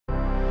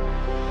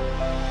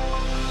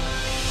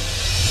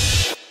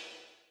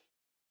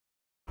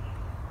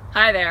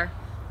Hi there.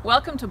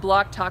 Welcome to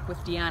Block Talk with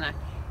Deanna.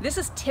 This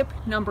is tip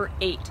number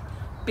 8.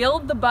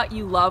 Build the butt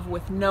you love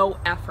with no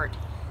effort.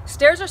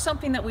 Stairs are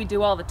something that we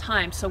do all the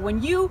time, so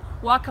when you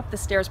walk up the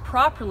stairs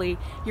properly,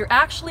 you're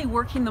actually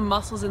working the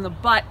muscles in the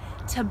butt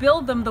to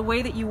build them the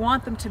way that you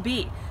want them to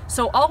be.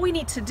 So all we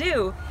need to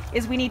do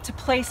is we need to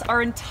place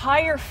our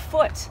entire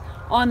foot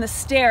on the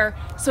stair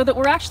so that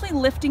we're actually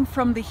lifting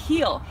from the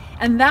heel,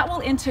 and that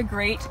will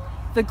integrate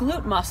the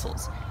glute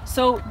muscles.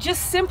 So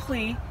just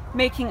simply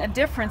making a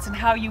difference in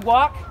how you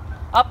walk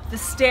up the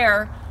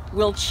stair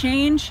will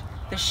change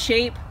the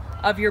shape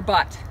of your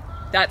butt.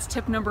 That's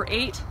tip number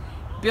 8.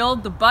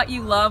 Build the butt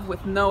you love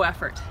with no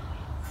effort.